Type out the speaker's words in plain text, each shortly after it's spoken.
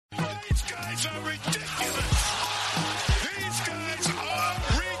guys are ridiculous. These guys are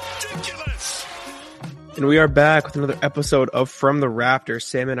ridiculous. And we are back with another episode of From the Rafters.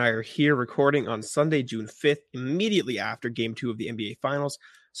 Sam and I are here recording on Sunday, June 5th, immediately after Game 2 of the NBA Finals.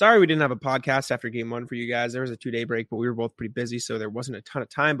 Sorry we didn't have a podcast after Game 1 for you guys. There was a 2-day break, but we were both pretty busy, so there wasn't a ton of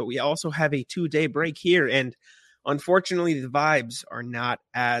time. But we also have a 2-day break here, and unfortunately, the vibes are not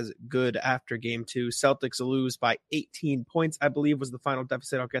as good after Game 2. Celtics lose by 18 points, I believe, was the final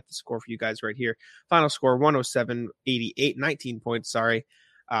deficit. I'll get the score for you guys right here. Final score, 107-88, 19 points, sorry.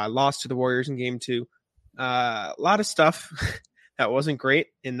 Lost to the Warriors in Game 2. A lot of stuff that wasn't great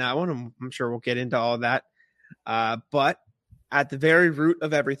in that one. I'm sure we'll get into all of that. But at the very root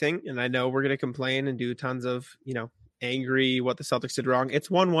of everything, and I know we're going to complain and do tons of, angry what the Celtics did wrong. It's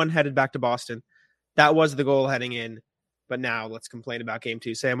 1-1 headed back to Boston. That was the goal heading in. But now let's complain about Game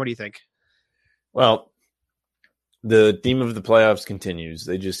 2. Sam, what do you think? Well, the theme of the playoffs continues.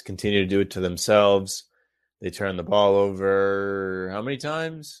 They just continue to do it to themselves. They turn the ball over how many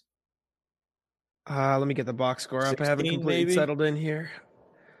times? Let me get the box score up. 16, I haven't completely maybe? settled in here.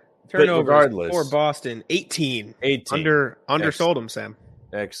 Turnovers for Boston, 18. 18. Undersold them, Sam.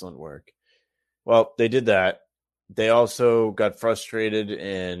 Excellent work. Well, they did that. They also got frustrated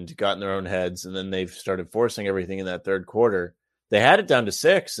and got in their own heads, and then they've started forcing everything in that third quarter. They had it down to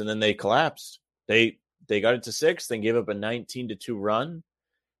 6, and then they collapsed. They got it to 6, then gave up a 19-2 run,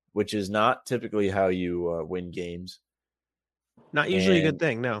 which is not typically how you win games. Not usually a good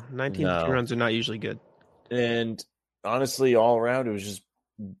thing, no. 19-2 runs are not usually good. And honestly, all around, it was just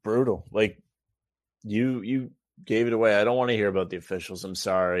brutal. Like, you gave it away. I don't want to hear about the officials. I'm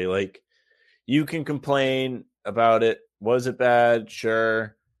sorry. Like, you can complain about it. Was it bad?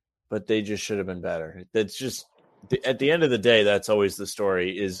 Sure. But they just should have been better. That's just, at the end of the day, that's always the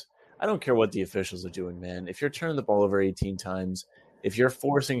story is, I don't care what the officials are doing, man. If you're turning the ball over 18 times, if you're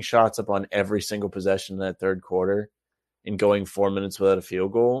forcing shots up on every single possession in that third quarter and going 4 minutes without a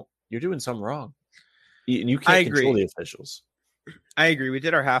field goal, you're doing something wrong. You can't control the officials. I agree. We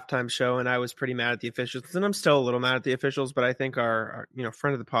did our halftime show, and I was pretty mad at the officials, and I'm still a little mad at the officials. But I think our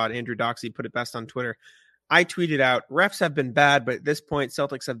friend of the pod, Andrew Doxey, put it best on Twitter. I tweeted out, "Refs have been bad, but at this point,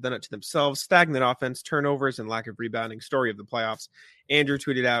 Celtics have done it to themselves. Stagnant offense, turnovers, and lack of rebounding. Story of the playoffs." Andrew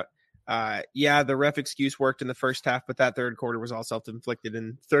tweeted out, "Yeah, the ref excuse worked in the first half, but that third quarter was all self-inflicted,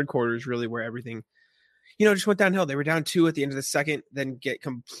 and third quarter is really where everything." Just went downhill. They were down 2 at the end of the second, then get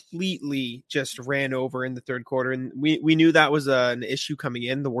completely just ran over in the third quarter. And we knew that was an issue coming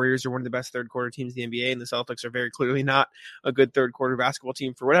in. The Warriors are one of the best third quarter teams in the NBA, and the Celtics are very clearly not a good third quarter basketball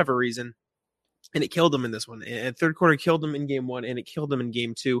team for whatever reason. And it killed them in this one. And third quarter killed them in Game 1, and it killed them in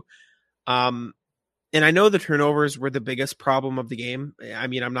Game 2. And I know the turnovers were the biggest problem of the game. I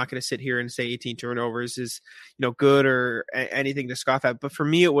mean, I'm not going to sit here and say 18 turnovers is, good or anything to scoff at. But for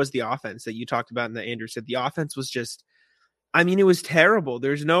me, it was the offense that you talked about and that Andrew said. The offense was just, it was terrible.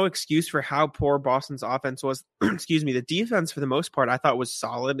 There's no excuse for how poor Boston's offense was. Excuse me. The defense, for the most part, I thought was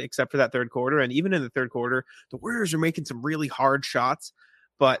solid, except for that third quarter. And even in the third quarter, the Warriors are making some really hard shots.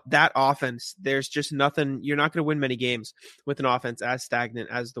 But that offense, there's just nothing. You're not going to win many games with an offense as stagnant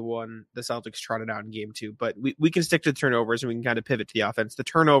as the one the Celtics trotted out in Game 2. But we can stick to the turnovers, and we can kind of pivot to the offense. The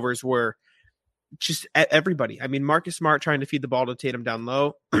turnovers were just everybody. I mean, Marcus Smart trying to feed the ball to Tatum down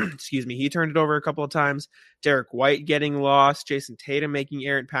low. Excuse me. He turned it over a couple of times. Derek White getting lost. Jason Tatum making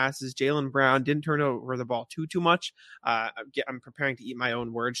errant passes. Jaylen Brown didn't turn over the ball too much. I'm preparing to eat my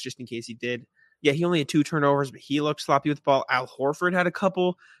own words just in case he did. Yeah, he only had 2 turnovers, but he looked sloppy with the ball. Al Horford had a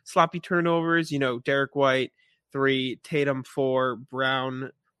couple sloppy turnovers. Derek White, 3, Tatum, 4, Brown,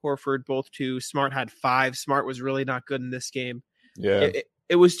 Horford, both 2. Smart had 5. Smart was really not good in this game. Yeah.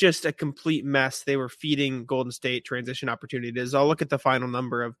 It was just a complete mess. They were feeding Golden State transition opportunities. I'll look at the final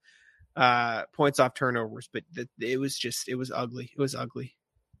number of points off turnovers, but it was ugly. It was ugly.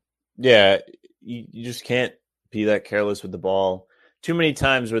 Yeah, you just can't be that careless with the ball. Too many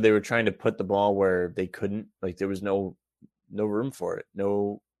times where they were trying to put the ball where they couldn't, like there was no room for it,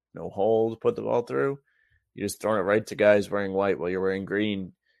 no hole to put the ball through. You're just throwing it right to guys wearing white while you're wearing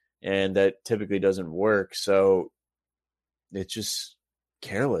green, and that typically doesn't work. So it's just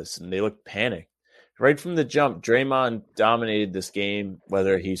careless, and they look panicked. Right from the jump, Draymond dominated this game,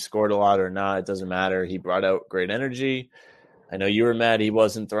 whether he scored a lot or not, it doesn't matter. He brought out great energy. I know you were mad he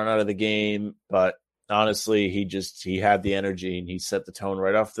wasn't thrown out of the game, but honestly, he had the energy, and he set the tone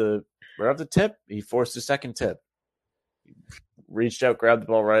right off the tip. He forced a second tip. He reached out, grabbed the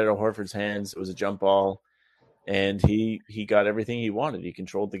ball right out of Horford's hands. It was a jump ball, and he got everything he wanted. He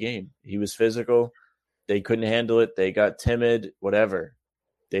controlled the game. He was physical. They couldn't handle it. They got timid, whatever.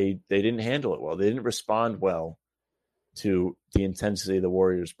 They didn't handle it well. They didn't respond well. to the intensity the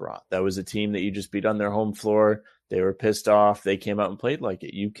Warriors brought. That was a team that you just beat on their home floor. They were pissed off. They came out and played like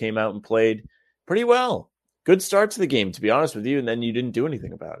it. You came out and played pretty well. Good start to the game, to be honest with you, and then you didn't do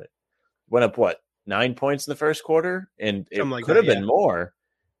anything about it. Went up, 9 points in the first quarter? And it Something like could that, have been more.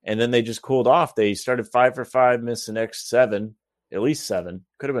 And then they just cooled off. They started 5 for 5, missed the next 7, at least 7.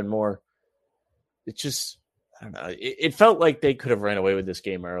 Could have been more. It just, I don't know. It felt like they could have ran away with this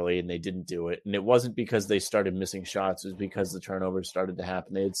game early, and they didn't do it. And it wasn't because they started missing shots. It was because the turnovers started to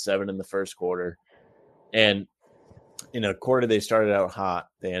happen. They had 7 in the first quarter. And in a quarter they started out hot,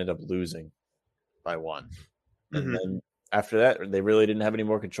 they ended up losing by 1. And then after that, they really didn't have any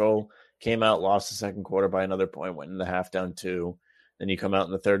more control. Came out, lost the second quarter by another point, went in the half down 2. Then you come out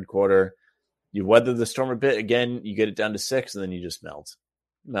in the third quarter, you weather the storm a bit. Again, you get it down to 6, and then you just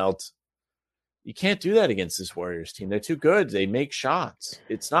melt. You can't do that against this Warriors team. They're too good. They make shots.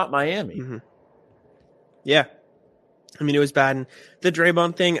 It's not Miami. Yeah. I mean, it was bad. And the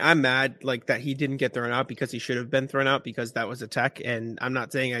Draymond thing, I'm mad that he didn't get thrown out because he should have been thrown out because that was a tech. And I'm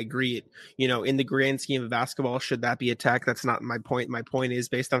not saying I agree. In the grand scheme of basketball, should that be a tech? That's not my point. My point is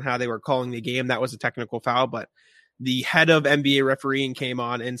based on how they were calling the game, that was a technical foul. But the head of NBA refereeing came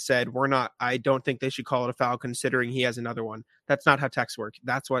on and said, I don't think they should call it a foul considering he has another one. That's not how techs work.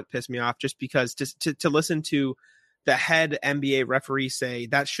 That's what pissed me off, just because to listen to the head NBA referee say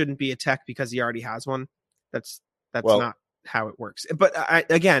that shouldn't be a tech because he already has one. That's not how it works. But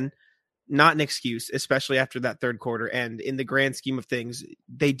again, not an excuse, especially after that third quarter. And in the grand scheme of things,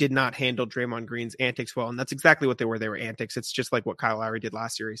 they did not handle Draymond Green's antics well. And that's exactly what they were. They were antics. It's just like what Kyle Lowry did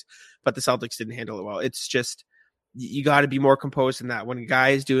last series, but the Celtics didn't handle it well. It's just, you got to be more composed than that. When a guy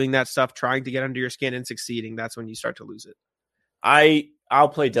is doing that stuff, trying to get under your skin and succeeding, that's when you start to lose it. I'll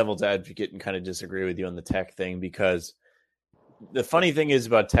play devil's advocate and kind of disagree with you on the tech thing, because the funny thing is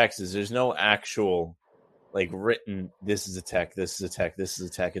about techs is there's no actual written, this is a tech, this is a tech, this is a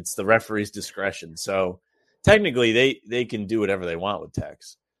tech. It's the referee's discretion. So technically they can do whatever they want with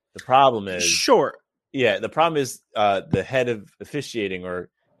techs. The problem is the problem is the head of officiating, or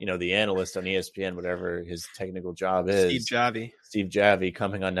the analyst on ESPN, whatever his technical job is, Steve Javie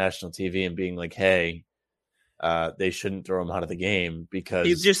coming on national TV and being like, hey, they shouldn't throw him out of the game because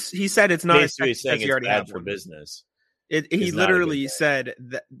he said it's not basically saying it's bad for business. He literally said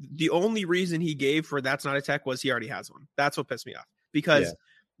that the only reason he gave for that's not a tech was he already has one. That's what pissed me off, because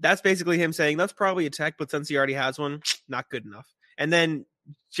that's basically him saying that's probably a tech, but since he already has one, not good enough. And then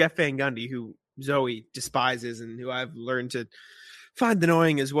Jeff Van Gundy, who Zoe despises and who I've learned to find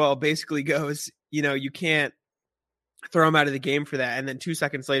annoying as well, basically goes, you can't throw him out of the game for that. And then 2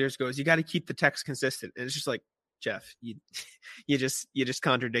 seconds later goes, you got to keep the text consistent. And it's just like, Jeff, you just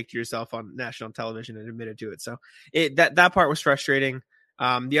contradict yourself on national television and admitted to it. So that part was frustrating.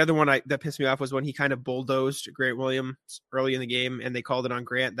 The other one that pissed me off was when he kind of bulldozed Grant Williams early in the game and they called it on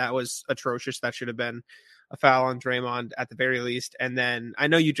Grant. That was atrocious. That should have been a foul on Draymond at the very least. And then I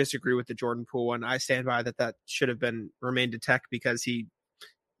know you disagree with the Jordan Poole one. I stand by that should have remained a tech because he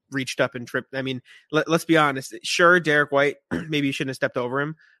reached up and tripped. I mean, let's be honest. Sure, Derek White, maybe you shouldn't have stepped over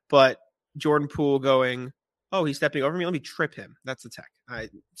him, but Jordan Poole going, oh, he's stepping over me, let me trip him. That's a tech.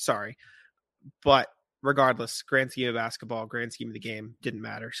 Sorry. But regardless, grand scheme of basketball, grand scheme of the game, didn't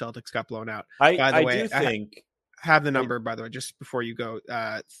matter. Celtics got blown out. I have the number, by the way, just before you go,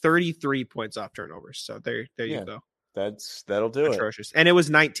 33 points off turnovers. So there you go. That'll do atrocious. And it was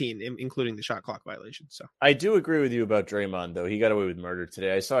 19, including the shot clock violation. So I do agree with you about Draymond, though. He got away with murder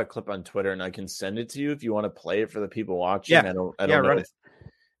today. I saw a clip on Twitter, and I can send it to you if you want to play it for the people watching. Yeah. I don't know.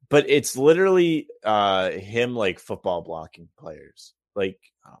 But it's literally him football blocking players.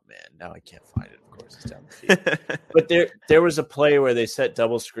 Oh man, now I can't find it. Of course, it's down the field. But there was a play where they set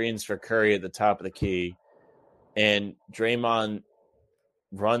double screens for Curry at the top of the key, and Draymond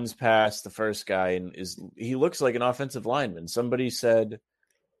runs past the first guy and he looks like an offensive lineman. Somebody said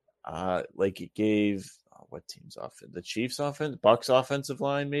it gave what team's offense? The Chiefs offense, Bucks offensive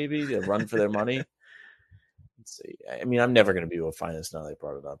line, maybe to run for their money. Let's see. I mean, I'm never going to be able to find this now they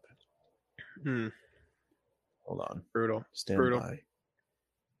brought it up. Hold on. Brutal. Stand Brutal. by.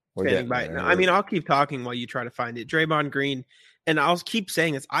 Standing by. No, I mean, I'll keep talking while you try to find it. Draymond Green, and I'll keep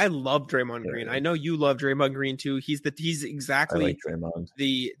saying this. I love Draymond Green. I know you love Draymond Green too. He's exactly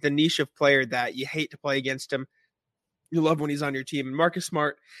the niche of player that you hate to play against him. You love when he's on your team. And Marcus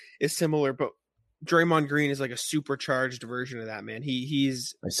Smart is similar, but Draymond Green is like a supercharged version of that, man.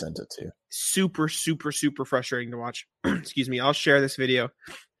 I sent it to you. Super, super, super frustrating to watch. Excuse me. I'll share this video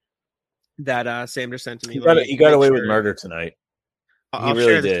that Sam just sent to me. You got away with murder tonight. I'll really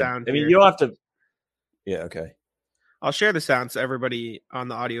share this down. I mean, you'll have to. Yeah. Okay. I'll share the sound so everybody on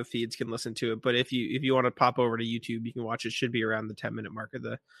the audio feeds can listen to it. But if you want to pop over to YouTube, you can watch it. Should be around the 10-minute mark of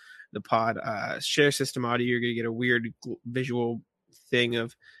the pod. Share system audio. You're going to get a weird visual thing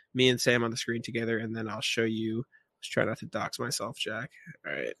of me and Sam on the screen together, and then I'll show you. Let's try not to dox myself, Jack.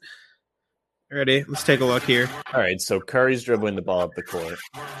 All right. Ready? Let's take a look here. All right, so Curry's dribbling the ball up the court.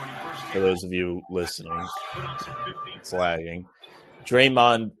 For those of you listening, it's lagging.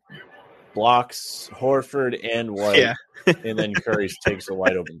 Draymond blocks Horford and White, and then Curry takes a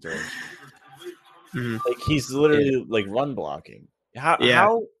wide open three. Mm-hmm. Like he's literally like run blocking.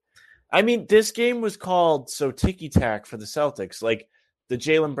 How? I mean, this game was called so ticky-tack for the Celtics. Like the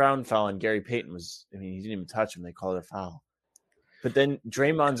Jaylen Brown foul on Gary Payton was, I mean, he didn't even touch him. They called it a foul. But then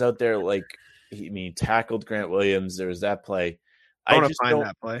Draymond's out there like, he tackled Grant Williams. There was that play. I want to find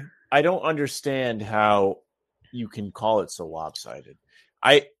that play. I don't understand how you can call it so lopsided.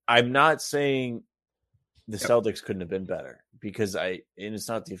 I'm not saying the Celtics couldn't have been better because and it's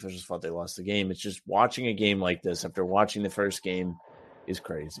not the officials' fault they lost the game. It's just watching a game like this after watching the first game is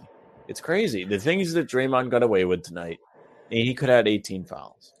crazy. It's crazy. The things that Draymond got away with tonight, he could have had 18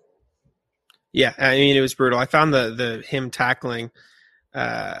 fouls. Yeah, I mean, it was brutal. I found him tackling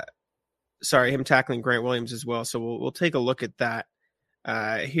Grant Williams as well. So we'll take a look at that.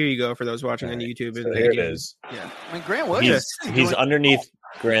 Here you go for those watching on YouTube. So here it is. Yeah, I mean, Grant Williams. He's underneath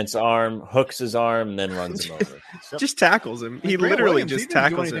Grant's arm, hooks his arm, and then runs him over. Just tackles him. He literally just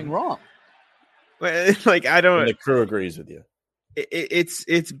tackles him. Wrong. Like I don't. And the crew agrees with you.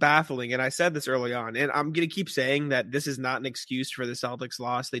 It's baffling, and I said this early on, and I'm going to keep saying that this is not an excuse for the Celtics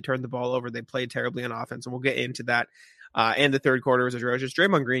loss. They turned the ball over. They played terribly on offense, and we'll get into that. And the third quarter was atrocious.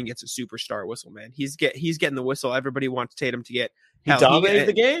 Draymond Green gets a superstar whistle, man. He's getting the whistle everybody wants Tatum to get. He dominated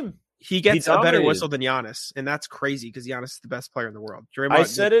the game. He gets a better whistle than Giannis, and that's crazy because Giannis is the best player in the world. Draymond, I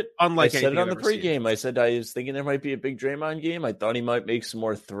said it. Unlike I said it on the pregame. I said I was thinking there might be a big Draymond game. I thought he might make some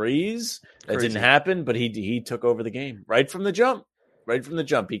more threes. That didn't happen, but he took over the game right from the jump. Right from the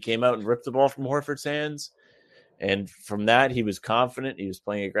jump, he came out and ripped the ball from Horford's hands, and from that he was confident. He was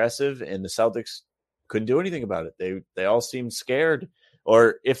playing aggressive, and the Celtics couldn't do anything about it. They all seemed scared,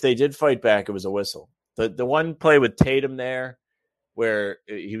 or if they did fight back, it was a whistle. The one play with Tatum there, where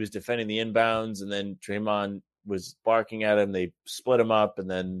he was defending the inbounds, and then Draymond was barking at him. They split him up, and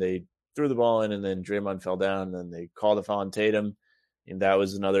then they threw the ball in, and then Draymond fell down, and then they called a foul on Tatum, and that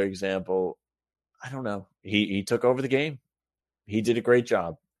was another example. I don't know. He took over the game. He did a great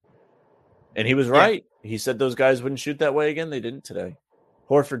job. And he was right. Yeah. He said those guys wouldn't shoot that way again. They didn't today.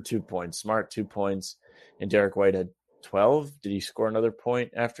 Horford, 2 points. Smart, 2 points. And Derek White had 12. Did he score another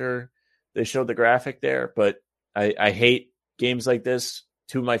point after they showed the graphic there? But I hate games like this.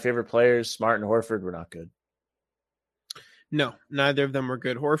 Two of my favorite players, Smart and Horford, were not good. No, neither of them were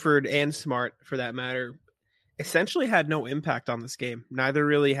good. Horford and Smart, for that matter, essentially had no impact on this game. Neither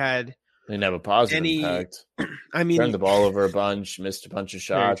really had... They didn't have a positive impact. I mean, turned the ball over a bunch, missed a bunch of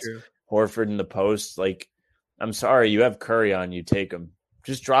shots. Horford in the post, like, I'm sorry, you have Curry on you, take him.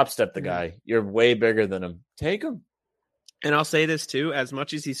 Just drop step the guy. You're way bigger than him. Take him. And I'll say this too: as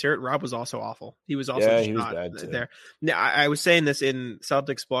much as he's hurt, Rob was also awful. He was also just not there. Now, I was saying this in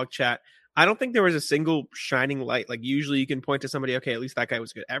Celtics blog chat. I don't think there was a single shining light. Like usually, you can point to somebody. Okay, at least that guy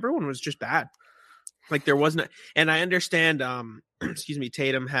was good. Everyone was just bad. Like there wasn't, and I understand. Excuse me.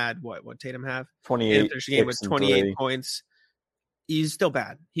 Tatum had what Tatum have? 28. Game with 28 points. He's still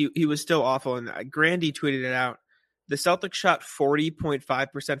bad. He was still awful. And Grandy tweeted it out. The Celtics shot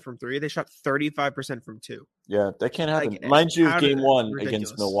 40.5% from three. They shot 35% from two. Yeah, that can't happen. Like, mind you, game one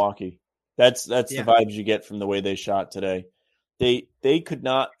against Milwaukee. That's the vibes you get from the way they shot today. They could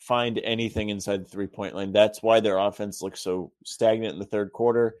not find anything inside the 3-point line. That's why their offense looked so stagnant in the third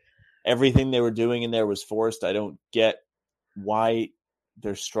quarter. Everything they were doing in there was forced. I don't get why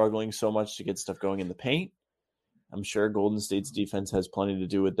they're struggling so much to get stuff going in the paint. I'm sure Golden State's defense has plenty to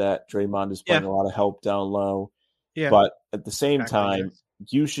do with that. Draymond is playing a lot of help down low. Yeah. But at the same time,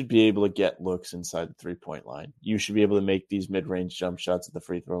 you should be able to get looks inside the 3-point line. You should be able to make these mid-range jump shots at the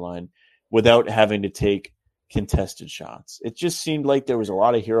free throw line without having to take contested shots. It just seemed like there was a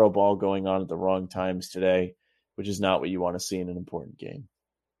lot of hero ball going on at the wrong times today, which is not what you want to see in an important game.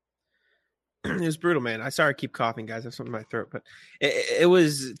 It was brutal, man. I sorry I keep coughing, guys. I have something in my throat, but it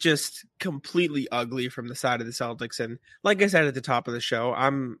was just completely ugly from the side of the Celtics. And like I said at the top of the show,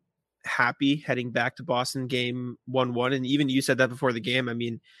 I'm happy heading back to Boston game 1-1. And even you said that before the game. I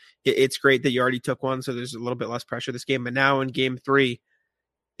mean, it's great that you already took one, so there's a little bit less pressure this game. But now in game 3,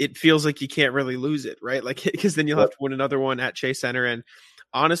 it feels like you can't really lose it, right? Like, because then you'll have to win another one at Chase Center. And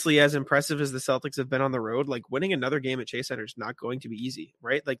honestly, as impressive as the Celtics have been on the road, like winning another game at Chase Center is not going to be easy,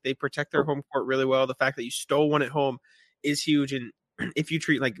 right? Like they protect their home court really well. The fact that you stole one at home is huge. And if you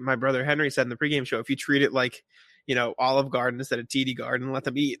treat, like my brother Henry said in the pregame show, if you treat it like, Olive Garden instead of TD Garden and let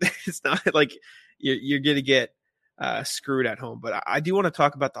them eat, it's not like you're going to get screwed at home. But I do want to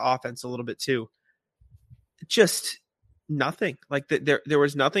talk about the offense a little bit too. Just nothing. Like there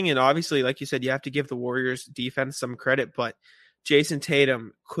was nothing. And obviously, like you said, you have to give the Warriors defense some credit, but Jason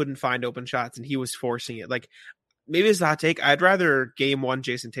Tatum couldn't find open shots and he was forcing it. Like maybe it's a hot take. I'd rather game 1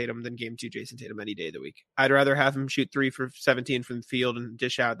 Jason Tatum than game 2 Jason Tatum any day of the week. I'd rather have him shoot 3 for 17 from the field and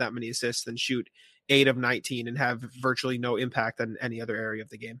dish out that many assists than shoot 8 of 19 and have virtually no impact on any other area of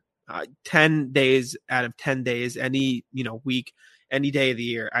the game. 10 days out of 10 days, any week, any day of the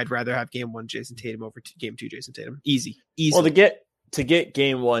year, I'd rather have game 1 Jason Tatum over game 2 Jason Tatum. Easy. Well, to get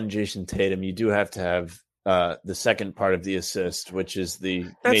game 1 Jason Tatum, you do have to have the second part of the assist, which is the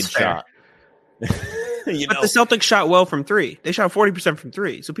made shot. But the Celtics shot well from 3. They shot 40% from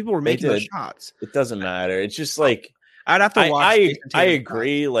 3, so people were making those shots. It doesn't matter. It's just like I'd have to watch. I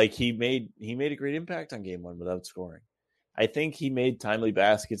agree. Like he made a great impact on game 1 without scoring. I think he made timely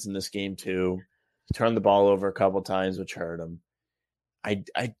baskets in this game too. He turned the ball over a couple times, which hurt him. I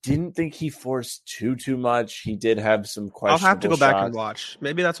didn't think he forced too much. He did have some questionable. I'll have to go back and watch.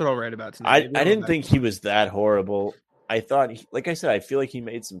 Maybe that's what I'll write about tonight. I didn't think he was that horrible. I thought, like I said, I feel like he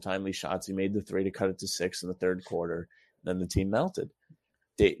made some timely shots. He made the 3 to cut it to 6 in the third quarter. Then the team melted.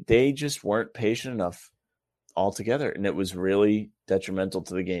 They just weren't patient enough altogether, and it was really detrimental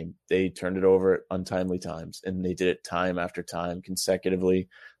to the game. They turned it over at untimely times, and they did it time after time consecutively,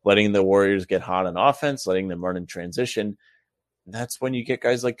 letting the Warriors get hot on offense, letting them run in transition. And that's when you get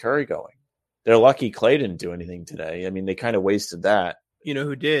guys like Curry going. They're lucky Clay didn't do anything today. I mean, they kind of wasted that. You know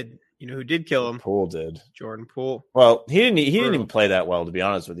who did? You know who did kill him? Poole did. Jordan Poole. Well, he didn't even play that well, to be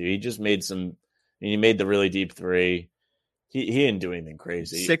honest with you. He just made he made the really deep 3. He didn't do anything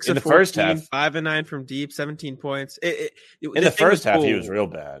crazy. 6 in of the 14, first half, 5 of 9 from deep, 17 points. In the first half, he was real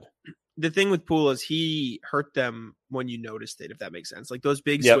bad. The thing with Poole is he hurt them when you noticed it, if that makes sense. Like those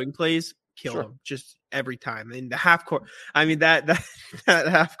big swing plays kill him just every time. In the half court, I mean that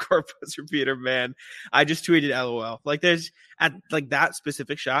half court buzzer beater, man. I just tweeted LOL. Like there's at like that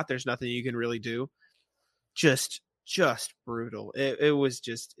specific shot, there's nothing you can really do. Just brutal. It was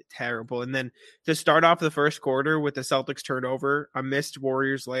just terrible. And then to start off the first quarter with the Celtics turnover, a missed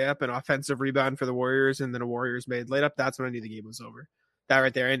Warriors layup, an offensive rebound for the Warriors, and then a Warriors made layup. That's when I knew the game was over. That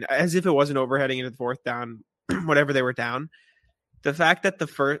right there. And as if it wasn't over heading into the fourth down, whatever they were down. The fact that the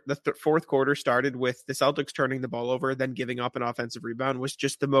fourth quarter started with the Celtics turning the ball over, then giving up an offensive rebound was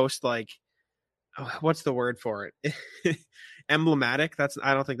just the most what's the word for it? Emblematic.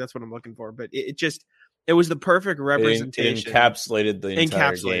 I don't think that's what I'm looking for, but it was the perfect representation. It encapsulated the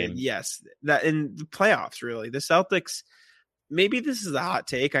entire game. Yes. That in the playoffs, really. The Celtics, maybe this is a hot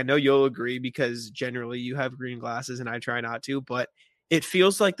take. I know you'll agree because generally you have green glasses and I try not to, but it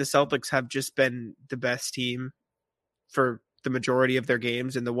feels like the Celtics have just been the best team for the majority of their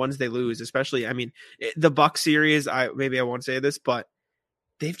games, and the ones they lose, especially, I mean, the Bucks series, I won't say this, but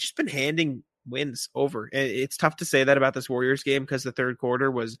they've just been handing wins over. It's tough to say that about this Warriors game because the third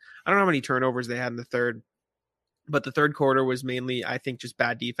quarter was, I don't know how many turnovers they had in the third, but the third quarter was mainly, I think, just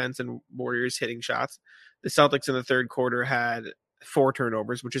bad defense and Warriors hitting shots. The Celtics in the third quarter had 4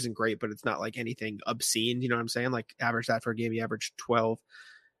 turnovers, which isn't great, but it's not like anything obscene. You know what I'm saying? Like average that for a game, you average 12.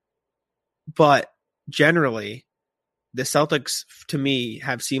 But generally, the Celtics, to me,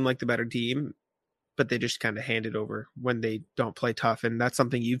 have seemed like the better team, but they just kind of hand it over when they don't play tough. And that's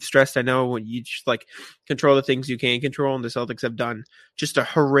something you've stressed. I know when you just control the things you can control, and the Celtics have done just a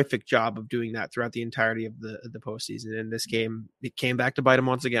horrific job of doing that throughout the entirety of the postseason. In this game, it came back to bite them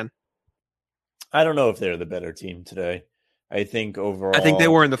once again. I don't know if they're the better team today. I think overall, I think they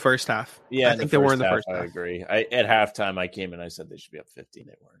were in the first half. Yeah, I think they were in the first half. I agree. At halftime, I came in, I said they should be up 15.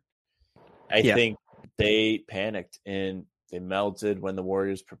 They weren't. I think they panicked and they melted when the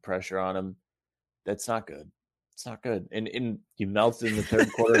Warriors put pressure on them. That's not good. It's not good. And you melted in the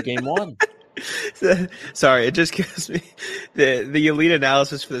third quarter of game 1. Sorry, it just gives me the elite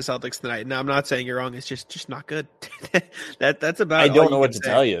analysis for the Celtics tonight. And I'm not saying you're wrong. It's just not good. That's about. I don't know what to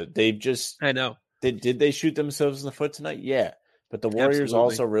tell you. They've just. I know. Did they shoot themselves in the foot tonight? Yeah. But the Warriors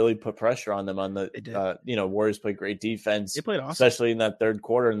also really put pressure on them on the, Warriors played great defense. They played awesome. Especially in that third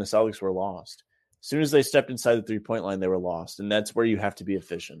quarter, and the Celtics were lost. As soon as they stepped inside the 3-point line, they were lost. And that's where you have to be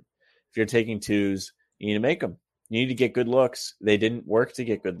efficient. If you're taking twos, you need to make them. You need to get good looks. They didn't work to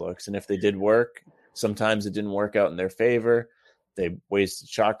get good looks. And if they did work, sometimes it didn't work out in their favor. They wasted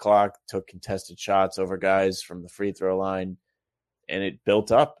shot clock, took contested shots over guys from the free throw line. and it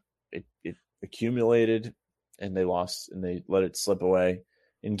built up. It accumulated, and they lost, and they let it slip away.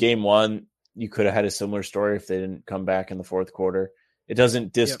 In game one, you could have had a similar story if they didn't come back in the fourth quarter. It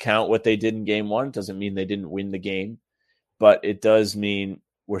doesn't discount what they did in game one. It doesn't mean they didn't win the game, but it does mean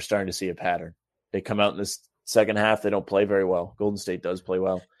we're starting to see a pattern. They come out in this second half, they don't play very well. Golden State does play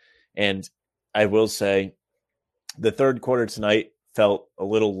well. And I will say the third quarter tonight felt a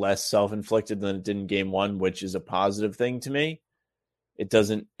little less self-inflicted than it did in game one, which is a positive thing to me.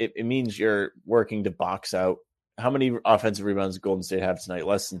 It means you're working to box out. How many offensive rebounds did Golden State have tonight?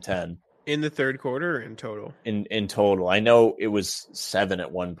 Less than 10. In the third quarter or in total? In total. I know it was 7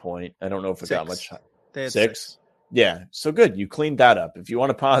 at one point. I don't know if it got much. They had 6? Yeah. So good. You cleaned that up. If you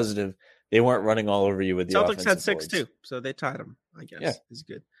want a positive, they weren't running all over you with the Celtics had 6 boards. too, so they tied them, I guess. Yeah. Is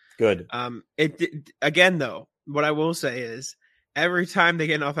good. Good. Again, though, what I will say is every time they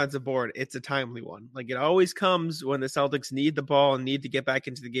get an offensive board, it's a timely one. Like, it always comes when the Celtics need the ball and need to get back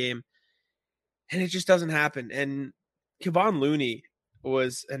into the game, and it just doesn't happen. And Kevon Looney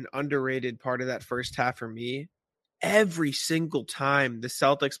was an underrated part of that first half for me. Every single time the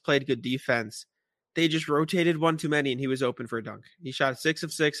Celtics played good defense, they just rotated one too many, and he was open for a dunk. He shot 6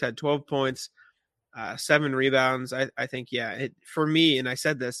 of 6, had 12 points, 7 rebounds. I think, for me, and I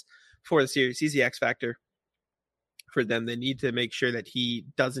said this for the series, he's the X factor for them. They need to make sure that he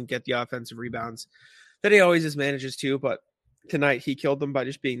doesn't get the offensive rebounds that he always just manages to, but tonight he killed them by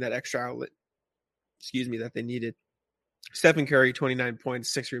just being that extra outlet, that they needed. Stephen Curry, 29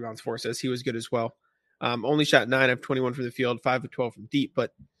 points, 6 rebounds, 4 assists. He was good as well. Only shot 9 of 21 from the field, 5 of 12 from deep,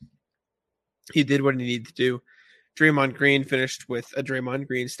 but he did what he needed to do. Draymond Green finished with a Draymond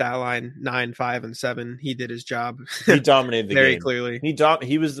Green style line, 9, 5, and 7. He did his job. He dominated the very game. Clearly.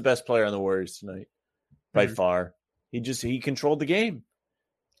 He was the best player on the Warriors tonight by far. He controlled the game.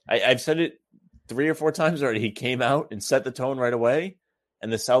 I've said it 3 or 4 times already. He came out and set the tone right away,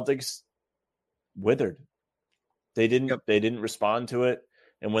 and the Celtics withered. They didn't respond to it,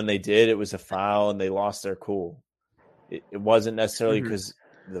 and when they did, it was a foul, and they lost their cool. It wasn't necessarily because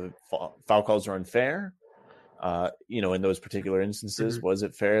the foul calls are unfair. In those particular instances, was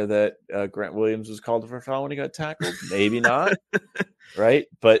it fair that Grant Williams was called for a foul when he got tackled? Maybe not, right?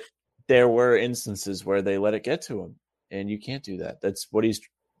 But there were instances where they let it get to him, and you can't do that. That's what he's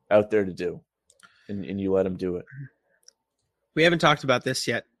out there to do, and you let him do it. We haven't talked about this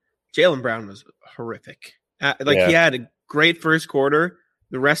yet. Jaylen Brown was horrific. He had a great first quarter.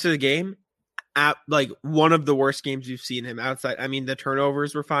 The rest of the game, one of the worst games you've seen him outside. I mean, the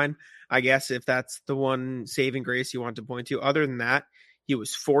turnovers were fine, I guess, if that's the one saving grace you want to point to. Other than that, he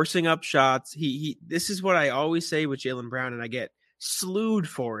was forcing up shots. This is what I always say with Jaylen Brown, and I get slewed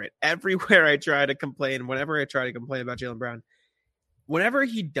for it everywhere I try to complain. Whenever I try to complain about Jaylen Brown, whenever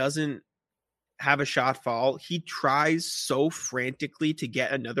he doesn't have a shot fall, he tries so frantically to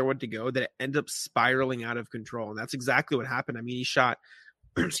get another one to go that it ends up spiraling out of control. And that's exactly what happened. I mean, he shot,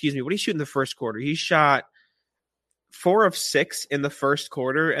 what did he shoot in the first quarter? He shot 4 of 6 in the first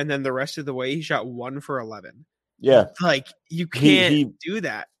quarter. And then the rest of the way, he shot 1 for 11. Yeah. You can't do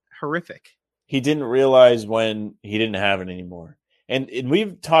that. Horrific. He didn't realize when he didn't have it anymore. And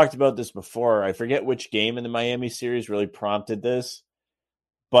we've talked about this before. I forget which game in the Miami series really prompted this,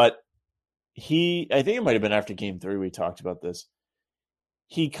 but I think it might have been after game 3 we talked about this.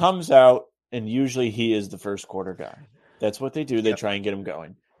 He comes out, and usually he is the first quarter guy. That's what they do. They try and get him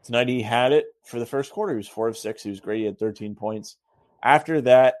going. Tonight he had it for the first quarter. He was 4 of 6. He was great. He had 13 points. After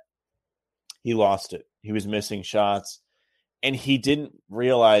that, he lost it. He was missing shots, and he didn't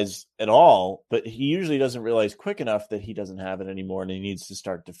realize at all, but he usually doesn't realize quick enough that he doesn't have it anymore, and he needs to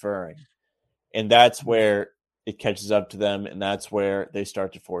start deferring. And that's where it catches up to them, and that's where they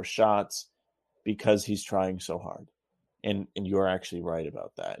start to force shots, because he's trying so hard. And you're actually right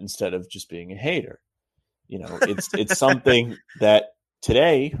about that, instead of just being a hater. It's something that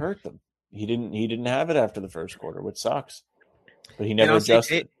today hurt them. He didn't have it after the first quarter, which sucks. But he never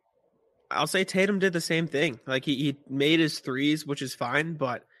adjusted. I'll say Tatum did the same thing. Like, he made his threes, which is fine,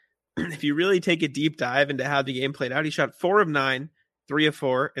 but if you really take a deep dive into how the game played out, he shot 4 of 9, 3 of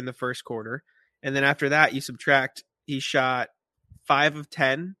 4 in the first quarter. And then after that, you subtract, he shot 5 of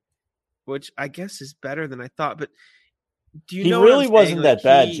 10, which I guess is better than I thought. But do you know? He really wasn't that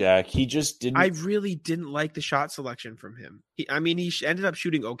bad, Jack. He just didn't. I really didn't like the shot selection from him. He ended up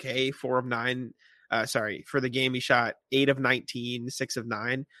shooting okay, 4 of 9. For the game, he shot 8 of 19, 6 of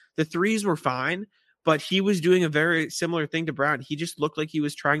 9. The threes were fine, but he was doing a very similar thing to Brown. He just looked like he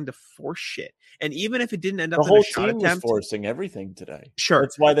was trying to force shit. And even if it didn't end up in a shot attempt, the whole team was forcing everything today. Sure.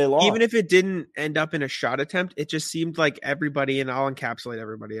 That's why they lost. Even if it didn't end up in a shot attempt, it just seemed like everybody, and I'll encapsulate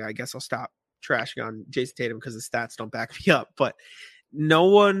everybody. I guess I'll stop trashing on Jason Tatum because the stats don't back me up, but no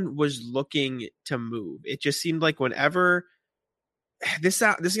one was looking to move. It just seemed like whenever this is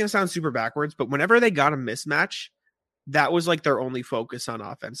going to sound super backwards, but whenever they got a mismatch, that was like their only focus on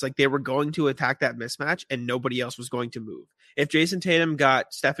offense. Like they were going to attack that mismatch and nobody else was going to move. If Jason Tatum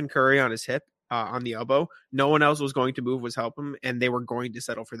got Stephen Curry on his hip, on the elbow, no one else was going to move, was help him, and they were going to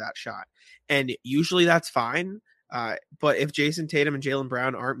settle for that shot. And usually that's fine. But if Jason Tatum and Jaylen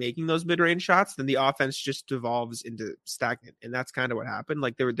Brown aren't making those mid-range shots, then the offense just devolves into stagnant. And that's kind of what happened.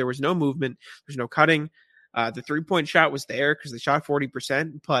 Like there was no movement. There's no cutting. The 3-point shot was there because they shot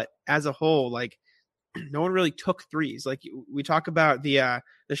 40%. But as a whole, like no one really took threes. Like we talk about the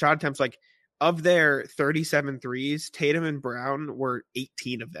shot attempts, like of their 37 threes, Tatum and Brown were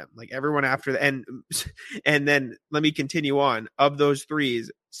 18 of them. Like everyone after the end. And then let me continue on. Of those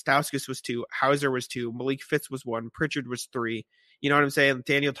threes, Stauskas was 2, Hauser was 2, Malik Fitz was 1, Pritchard was 3. You know what I'm saying?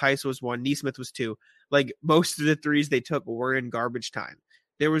 Daniel Tice was 1, Neesmith was 2. Like most of the threes they took were in garbage time.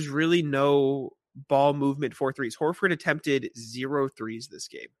 There was really no ball movement for threes. Horford attempted 0 threes this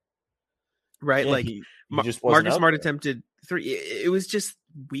game. Right? Yeah, like he just wasn't Marcus out Smart there. attempted 3. It was just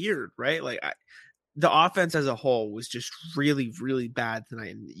weird, right? Like the offense as a whole was just really, really bad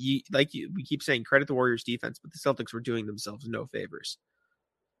tonight. And we keep saying, credit the Warriors defense, but the Celtics were doing themselves no favors.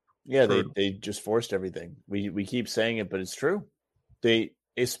 Yeah, True. they just forced everything. We keep saying it, but it's true. They,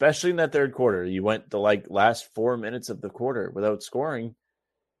 especially in that third quarter, you went the last 4 minutes of the quarter without scoring,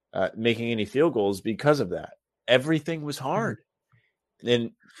 making any field goals because of that. Everything was hard.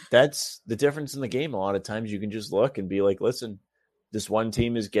 And that's the difference in the game. A lot of times you can just look and be like, listen, this one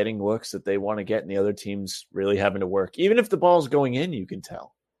team is getting looks that they want to get, and the other team's really having to work. Even if the ball's going in, you can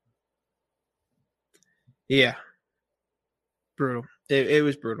tell. Yeah. Brutal. It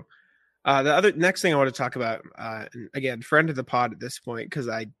was brutal. The next thing I want to talk about, and again, friend of the pod at this point, because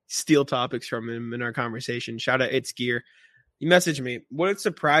I steal topics from him in our conversation. Shout out It's Gear. He messaged me, would it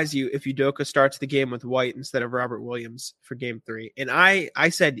surprise you if Udoka starts the game with White instead of Robert Williams for game 3? And I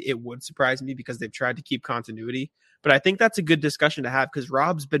said it would surprise me because they've tried to keep continuity, but I think that's a good discussion to have because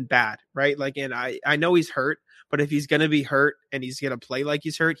Rob's been bad, right? Like, and I know he's hurt, but if he's going to be hurt and he's going to play like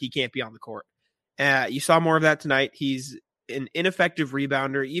he's hurt, he can't be on the court. You saw more of that tonight. He's an ineffective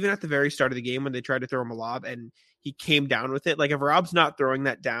rebounder, even at the very start of the game when they tried to throw him a lob and he came down with it. Like if Rob's not throwing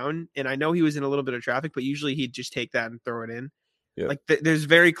that down, and I know he was in a little bit of traffic, but usually he'd just take that and throw it in. Yep. Like there's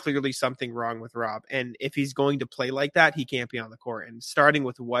very clearly something wrong with Rob. And if he's going to play like that, he can't be on the court. And starting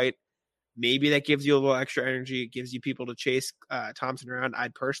with White, maybe that gives you a little extra energy. It gives you people to chase Thompson around.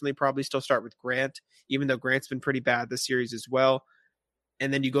 I'd personally probably still start with Grant, even though Grant's been pretty bad this series as well.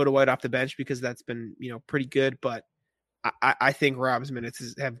 And then you go to White off the bench because that's been, pretty good. But I think Rob's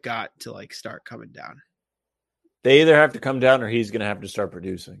minutes have got to start coming down. They either have to come down or he's going to have to start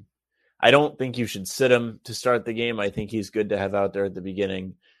producing. I don't think you should sit him to start the game. I think he's good to have out there at the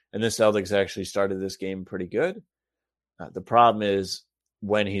beginning. And the Celtics actually started this game pretty good. The problem is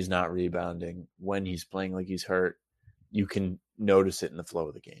when he's not rebounding, when he's playing like he's hurt, you can notice it in the flow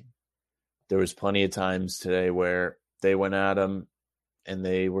of the game. There was plenty of times today where they went at him and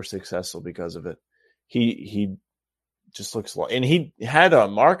they were successful because of it. He just looks like, and he had a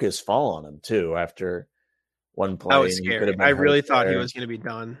Marcus fall on him too after one play. That was scary. I really thought he was going to be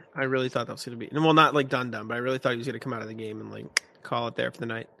done. I really thought that was going to be, well, not done, but I really thought he was going to come out of the game and call it there for the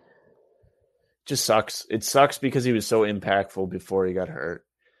night. Just sucks. It sucks because he was so impactful before he got hurt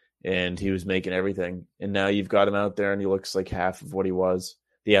and he was making everything. And now you've got him out there and he looks like half of what he was.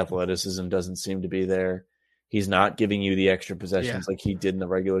 The athleticism doesn't seem to be there. He's not giving you the extra possessions like he did in the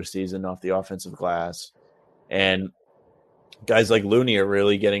regular season off the offensive glass. And guys like Looney are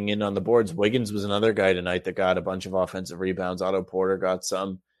really getting in on the boards. Wiggins was another guy tonight that got a bunch of offensive rebounds. Otto Porter got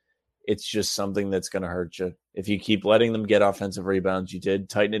some. It's just something that's going to hurt you. If you keep letting them get offensive rebounds, you did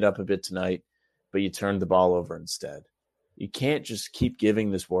tighten it up a bit tonight, but you turned the ball over instead. You can't just keep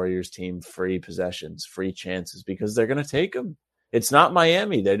giving this Warriors team free possessions, free chances, because they're going to take them. It's not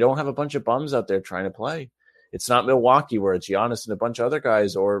Miami. They don't have a bunch of bums out there trying to play. It's not Milwaukee where it's Giannis and a bunch of other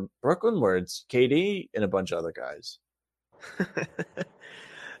guys, or Brooklyn where it's KD and a bunch of other guys.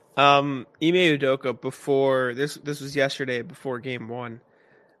 Ime Udoka, before this was yesterday before game 1,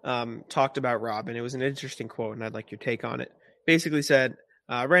 talked about Rob, and it was an interesting quote, and I'd like your take on it. Basically said,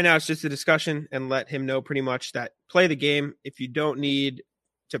 right now it's just a discussion, and let him know pretty much that play the game. If you don't need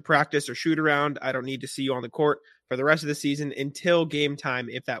to practice or shoot around, I don't need to see you on the court for the rest of the season until game time,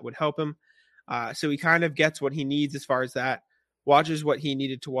 if that would help him. So he kind of gets what he needs as far as that, watches what he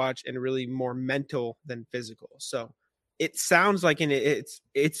needed to watch, and really more mental than physical. So it sounds like, and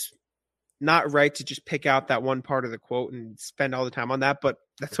it's not right to just pick out that one part of the quote and spend all the time on that, but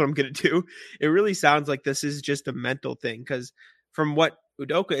that's what I'm going to do. It really sounds like this is just a mental thing, because from what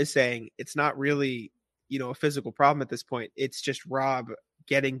Udoka is saying, it's not really, a physical problem at this point. It's just Rob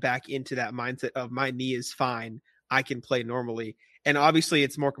getting back into that mindset of my knee is fine. I can play normally. And obviously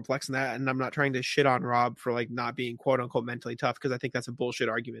it's more complex than that. And I'm not trying to shit on Rob for like not being quote unquote mentally tough, because I think that's a bullshit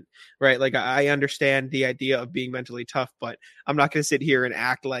argument, right? Like I understand the idea of being mentally tough, but I'm not going to sit here and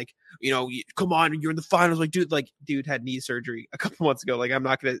act like, come on, you're in the finals. Like, dude had knee surgery a couple months ago. Like, I'm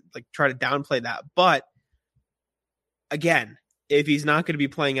not going to like try to downplay that. But again, if he's not going to be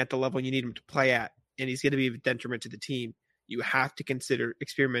playing at the level you need him to play at, and he's going to be a detriment to the team, you have to consider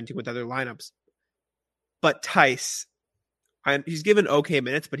experimenting with other lineups. But Tice, he's given okay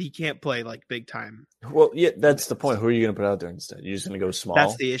minutes, but he can't play like big time. Well, yeah, that's the point. Who are you going to put out there instead? You're just going to go small?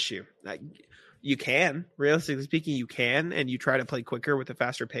 That's the issue. You can, realistically speaking, you can, and you try to play quicker with a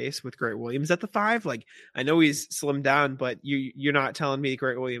faster pace with Grant Williams at the 5. Like, I know he's slimmed down, but you're not telling me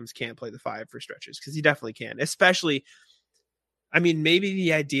Grant Williams can't play the 5 for stretches, because he definitely can. Especially, I mean, maybe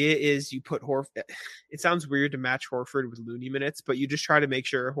the idea is you put Horford. It sounds weird to match Horford with Looney minutes, but you just try to make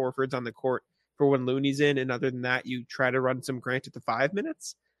sure Horford's on the court for when Looney's in, and other than that, you try to run some Grant at the 5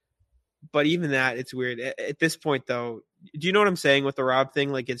 minutes. But even that, it's weird. At this point, though, do you know what I'm saying with the Rob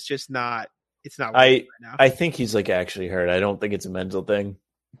thing? Like, it's just not. It's not. Right now. I think he's like actually hurt. I don't think it's a mental thing.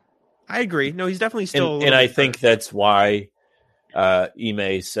 I agree. No, he's definitely still. And I think that's why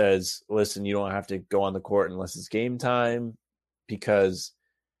Ime says, "Listen, you don't have to go on the court unless it's game time," because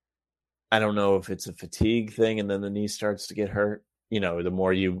I don't know if it's a fatigue thing, and then the knee starts to get hurt. The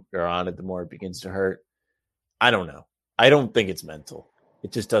more you are on it, the more it begins to hurt. I don't know. I don't think it's mental.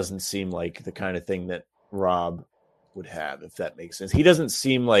 It just doesn't seem like the kind of thing that Rob would have, if that makes sense. He doesn't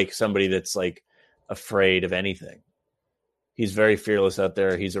seem like somebody that's like afraid of anything. He's very fearless out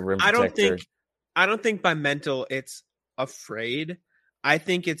there. He's a rim protector. I don't think by mental it's afraid. I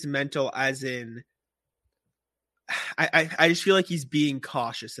think it's mental as in I just feel like he's being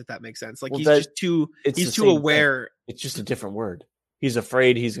cautious, if that makes sense. Like, he's too aware. Thing. It's just a different word. He's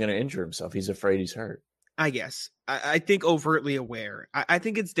afraid he's going to injure himself. He's afraid he's hurt. I guess. I think overtly aware. I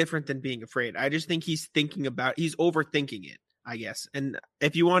think it's different than being afraid. I just think he's he's overthinking it, I guess. And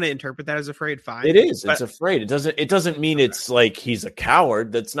if you want to interpret that as afraid, fine. It is. It's afraid. It doesn't mean it's like he's a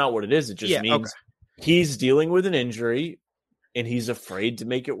coward. That's not what it is. It just means he's dealing with an injury and he's afraid to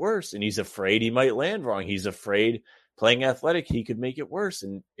make it worse. And he's afraid he might land wrong. He's afraid playing athletic, he could make it worse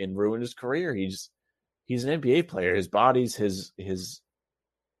and ruin his career. He's an NBA player. His body's his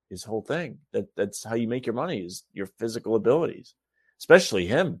whole thing. That's how you make your money, is your physical abilities, especially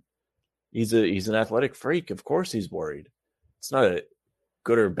him. He's an athletic freak. Of course he's worried. It's not a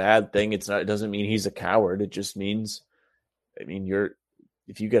good or bad thing. It doesn't mean he's a coward. It just means,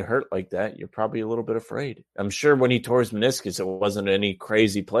 if you get hurt like that, you're probably a little bit afraid. I'm sure when he tore his meniscus, it wasn't any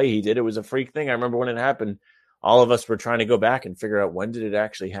crazy play he did. It was a freak thing. I remember when it happened, all of us were trying to go back and figure out when did it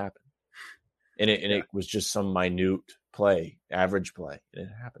actually happen. And it was just some minute play, average play. And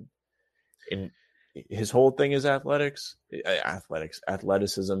it happened. And his whole thing is athleticism.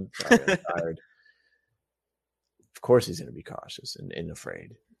 Sorry, I'm tired. Of course he's going to be cautious and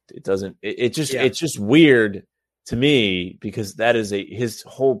afraid. It's just weird to me, because that is his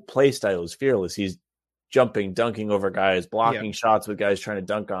whole play style is fearless. He's jumping, dunking over guys, blocking shots with guys trying to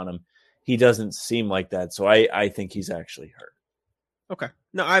dunk on him. He doesn't seem like that. So I think he's actually hurt. Okay.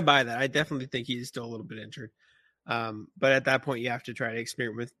 No, I buy that. I definitely think he's still a little bit injured. But at that point, you have to try to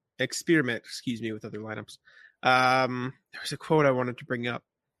experiment with other lineups. There's a quote I wanted to bring up.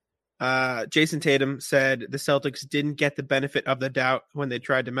 Jason Tatum said the Celtics didn't get the benefit of the doubt when they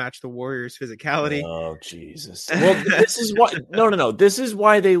tried to match the Warriors' physicality. Oh, Jesus. Well, this is why. No. This is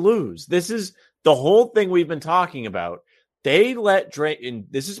why they lose. This is the whole thing we've been talking about. They let and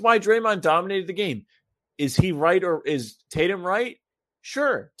this is why Draymond dominated the game. Is he right, or is Tatum right?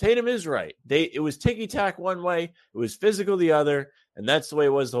 Sure, Tatum is right. It was ticky-tack one way, it was physical the other, and that's the way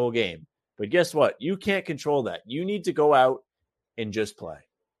it was the whole game. But guess what? You can't control that. You need to go out and just play.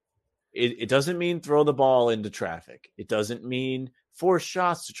 It doesn't mean throw the ball into traffic. It doesn't mean force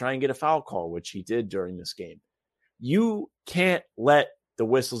shots to try and get a foul call, which he did during this game. You can't let the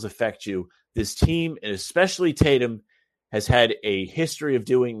whistles affect you. This team, and especially Tatum, has had a history of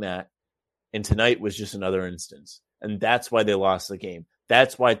doing that, and tonight was just another instance. And that's why they lost the game.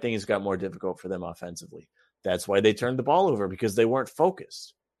 That's why things got more difficult for them offensively. That's why they turned the ball over, because they weren't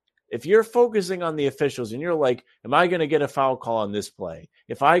focused. If you're focusing on the officials and you're like, am I going to get a foul call on this play?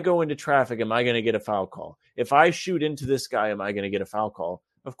 If I go into traffic, am I going to get a foul call? If I shoot into this guy, am I going to get a foul call?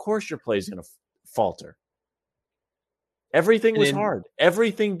 Of course your play is going to falter. Everything was hard.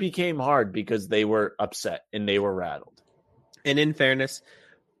 Everything became hard because they were upset and they were rattled. And in fairness,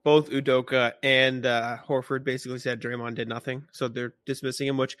 both Udoka and Horford basically said Draymond did nothing. So they're dismissing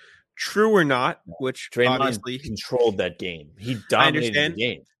him, which true or not, which Draymond obviously controlled that game. He dominated the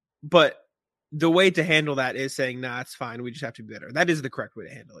game. But the way to handle that is saying, nah, it's fine. We just have to be better. That is the correct way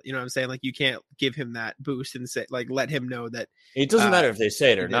to handle it. You know what I'm saying? Like, you can't give him that boost and say, like, let him know that. It doesn't matter if they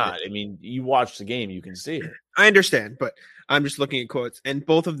say it or not. I mean, you watch the game, you can see it. I understand, but I'm just looking at quotes. And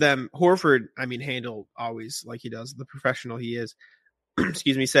both of them, Horford, I mean, handle always like he does, the professional he is.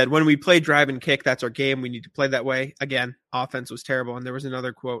 Excuse me, said, when we play drive and kick, that's our game. We need to play that way. Again, offense was terrible. And there was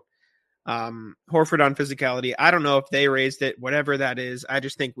another quote. Horford on physicality. I don't know if they raised it, whatever that is. I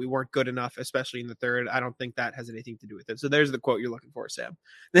just think we weren't good enough, especially in the third. I don't think that has anything to do with it. So there's the quote you're looking for, Sam.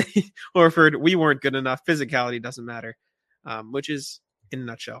 Horford, we weren't good enough. Physicality doesn't matter, which is, in a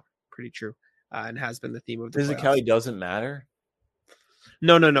nutshell, pretty true, and has been the theme of the physicality playoffs. Doesn't matter?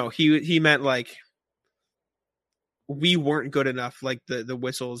 No. He meant like we weren't good enough, like the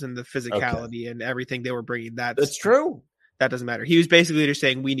whistles and the physicality and everything they were bringing. That's true. That doesn't matter. He was basically just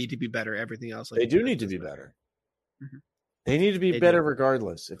saying we need to be better. Everything else, like, they do need to be better. Mm-hmm. They need to be better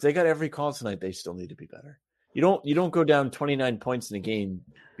regardless. If they got every call tonight, they still need to be better. You don't go down 29 points in a game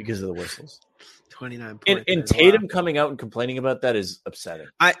because of the whistles. 29 points. And Tatum coming out and complaining about that is upsetting.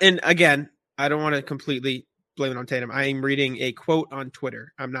 And again, I don't want to completely blame it on Tatum. I am reading a quote on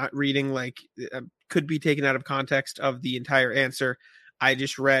Twitter. I'm not reading could be taken out of context of the entire answer. I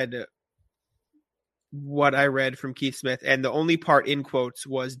just read what I read from Keith Smith, and the only part in quotes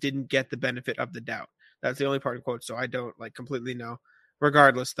was didn't get the benefit of the doubt. That's the only part in quotes, so I don't completely know.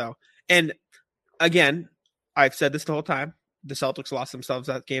 Regardless, though, and again, I've said this the whole time: the Celtics lost themselves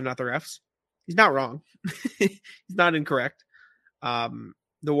that game, not the refs. He's not wrong. He's not incorrect. The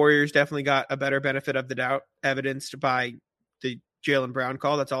Warriors definitely got a better benefit of the doubt, evidenced by the Jaylen Brown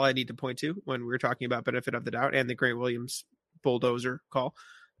call. That's all I need to point to when we're talking about benefit of the doubt, and the Grant Williams bulldozer call.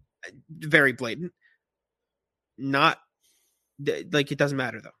 Very blatant. Not like it doesn't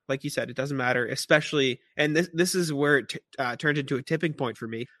matter though. Like you said, it doesn't matter, especially. And this is where it turned into a tipping point for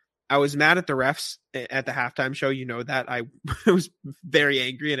me. I was mad at the refs at the halftime show. You know that I was very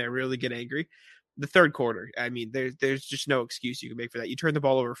angry, and I really get angry. The third quarter, I mean, there's just no excuse you can make for that. You turn the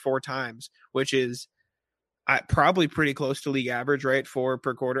ball over 4 times, which is probably pretty close to league average, right? 4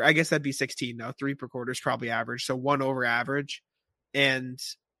 per quarter. I guess that'd be 16 now. 3 per quarter is probably average, so 1 over average, and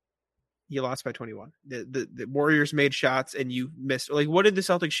you lost by 21. The Warriors made shots and you missed. Like, what did the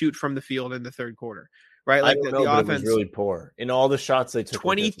Celtics shoot from the field in the third quarter? Right? Like, I don't know, the offense, it was really poor in all the shots they took.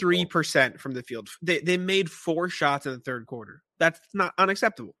 23% from the field. They made 4 shots in the third quarter. That's not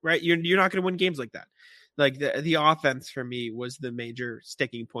unacceptable, right? You're not going to win games like that. Like, the offense for me was the major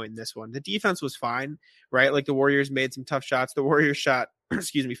sticking point in this one. The defense was fine, right? Like, the Warriors made some tough shots. The Warriors shot,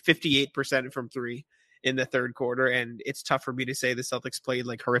 58% from 3 in the third quarter, and it's tough for me to say the Celtics played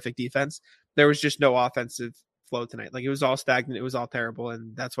like horrific defense. There was just no offensive flow tonight. Like, it was all stagnant. It was all terrible,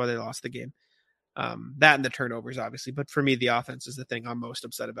 and that's why they lost the game. That and the turnovers, obviously. But for me, the offense is the thing I'm most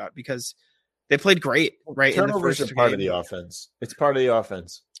upset about because they played great, right? Turnovers are part of the offense. It's part of the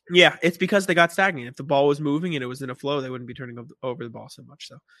offense. Yeah, it's because they got stagnant. If the ball was moving and it was in a flow, they wouldn't be turning over the ball so much.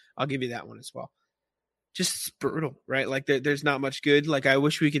 So I'll give you that one as well. Just brutal, right? Like, there's not much good. Like, I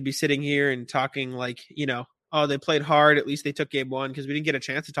wish we could be sitting here and talking like, oh, they played hard. At least they took game 1, because we didn't get a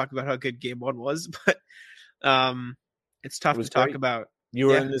chance to talk about how good game 1 was. But it's tough to talk about. You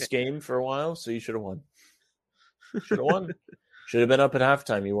were in this game for a while, so you should have won. Should have won. Should have been up at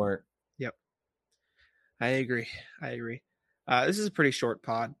halftime. You weren't. Yep. I agree. This is a pretty short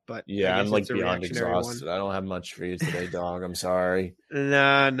pod, but yeah, I'm like beyond exhausted. I don't have much for you today, dog. I'm sorry.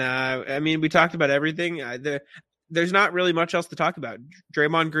 No. I mean, we talked about everything. There's not really much else to talk about.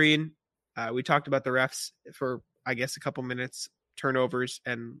 Draymond Green. We talked about the refs for, I guess, a couple minutes, turnovers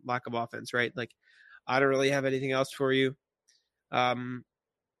and lack of offense, right? Like, I don't really have anything else for you. Aaron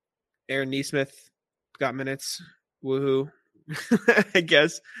Nesmith got minutes. Woohoo. I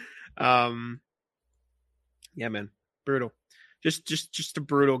guess. Yeah, man. Brutal. Just a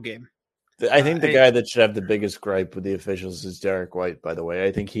brutal game. I think the guy that should have the biggest gripe with the officials is Derek White, by the way.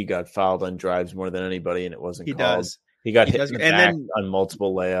 I think he got fouled on drives more than anybody, and it wasn't called. He got hit in the back on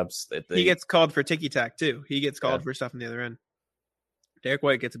multiple layups. He gets called for ticky-tack, too. He gets called for stuff on the other end. Derek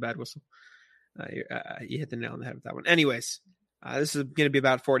White gets a bad whistle. You hit the nail on the head with that one. Anyways, this is going to be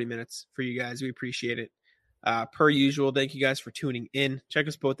about 40 minutes for you guys. We appreciate it. Per usual, thank you guys for tuning in. Check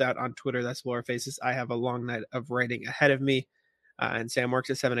us both out on Twitter. That's Laura Faces. I have a long night of writing ahead of me. And Sam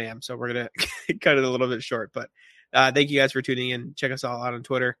works at 7 a.m., so we're going to cut it a little bit short. But thank you guys for tuning in. Check us all out on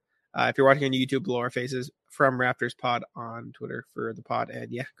Twitter. If you're watching on YouTube, below our faces, From Raptors Pod on Twitter for the pod.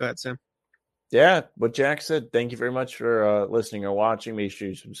 And yeah, go ahead, Sam. Yeah, what Jack said. Thank you very much for listening or watching. Make sure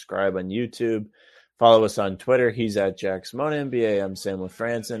you subscribe on YouTube. Follow us on Twitter. He's at Jack Simone NBA. I'm Sam with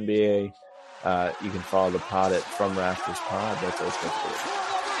France NBA. You can follow the pod at From Raptors Pod. That's us.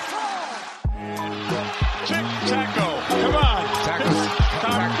 Taco, come on. Taco's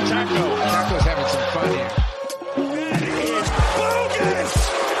having some fun here. That is bogus.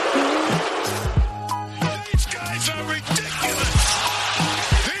 These guys are ridiculous.